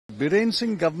Biren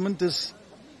Singh government is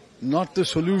not the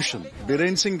solution.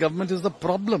 Biren Singh government is the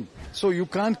problem. So you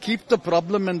can't keep the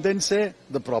problem and then say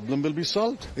the problem will be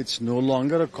solved. It's no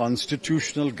longer a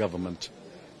constitutional government.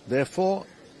 Therefore,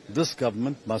 this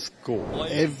government must go.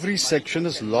 Every section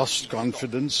has lost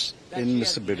confidence in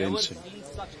Mr. Biren Singh.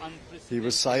 He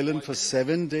was silent for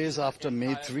 7 days after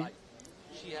May 3.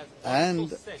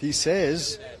 And he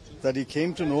says that he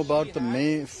came to know about the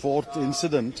May 4th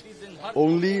incident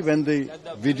only when the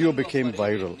video became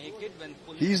viral.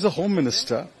 He is the Home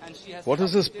Minister. What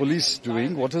is his police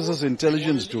doing? What is his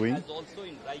intelligence doing?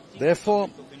 Therefore,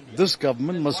 this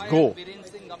government must go.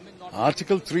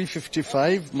 Article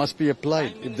 355 must be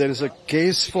applied. If there is a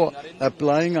case for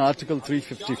applying Article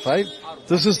 355,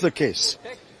 this is the case.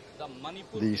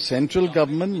 The central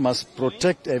government must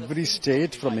protect every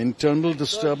state from internal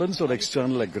disturbance or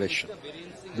external aggression.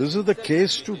 This is the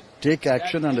case to take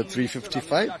action under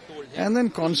 355 and then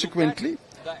consequently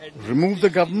remove the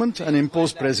government and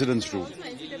impose president's rule.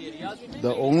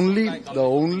 The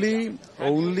only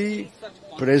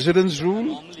president's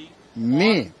rule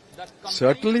may.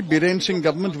 Certainly Biren Singh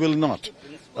government will not.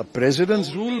 A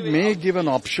president's rule may give an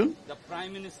option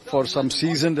for some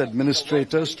seasoned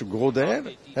administrators to go there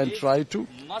and try to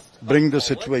bring the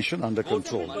situation under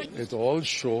control. It all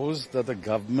shows that the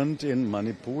government in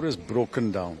Manipur is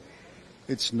broken down.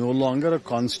 It's no longer a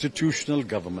constitutional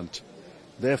government.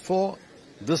 Therefore,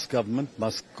 this government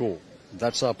must go.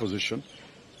 That's our position.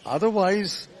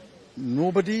 Otherwise,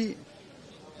 nobody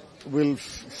will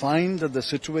find that the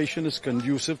situation is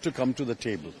conducive to come to the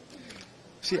table.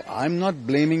 See, I'm not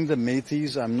blaming the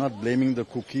Meithis, I'm not blaming the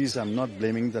Kukis, I'm not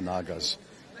blaming the Nagas.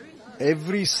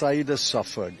 Every side has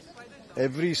suffered.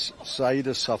 Every side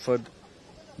has suffered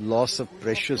loss of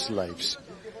precious lives.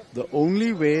 The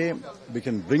only way we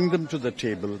can bring them to the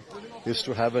table is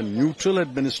to have a neutral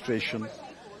administration,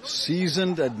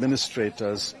 seasoned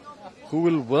administrators who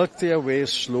will work their way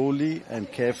slowly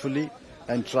and carefully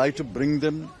and try to bring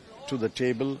them to the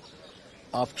table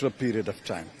after a period of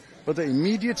time. But the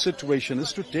immediate situation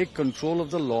is to take control of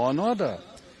the law and order.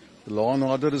 The law and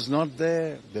order is not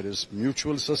there. There is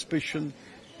mutual suspicion,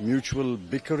 mutual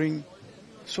bickering.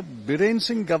 So Biren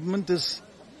Singh government is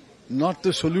not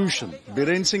the solution.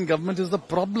 Biren Singh government is the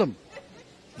problem.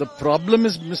 The problem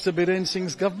is Mr. Biren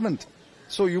Singh's government.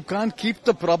 So you can't keep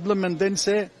the problem and then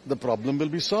say the problem will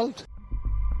be solved.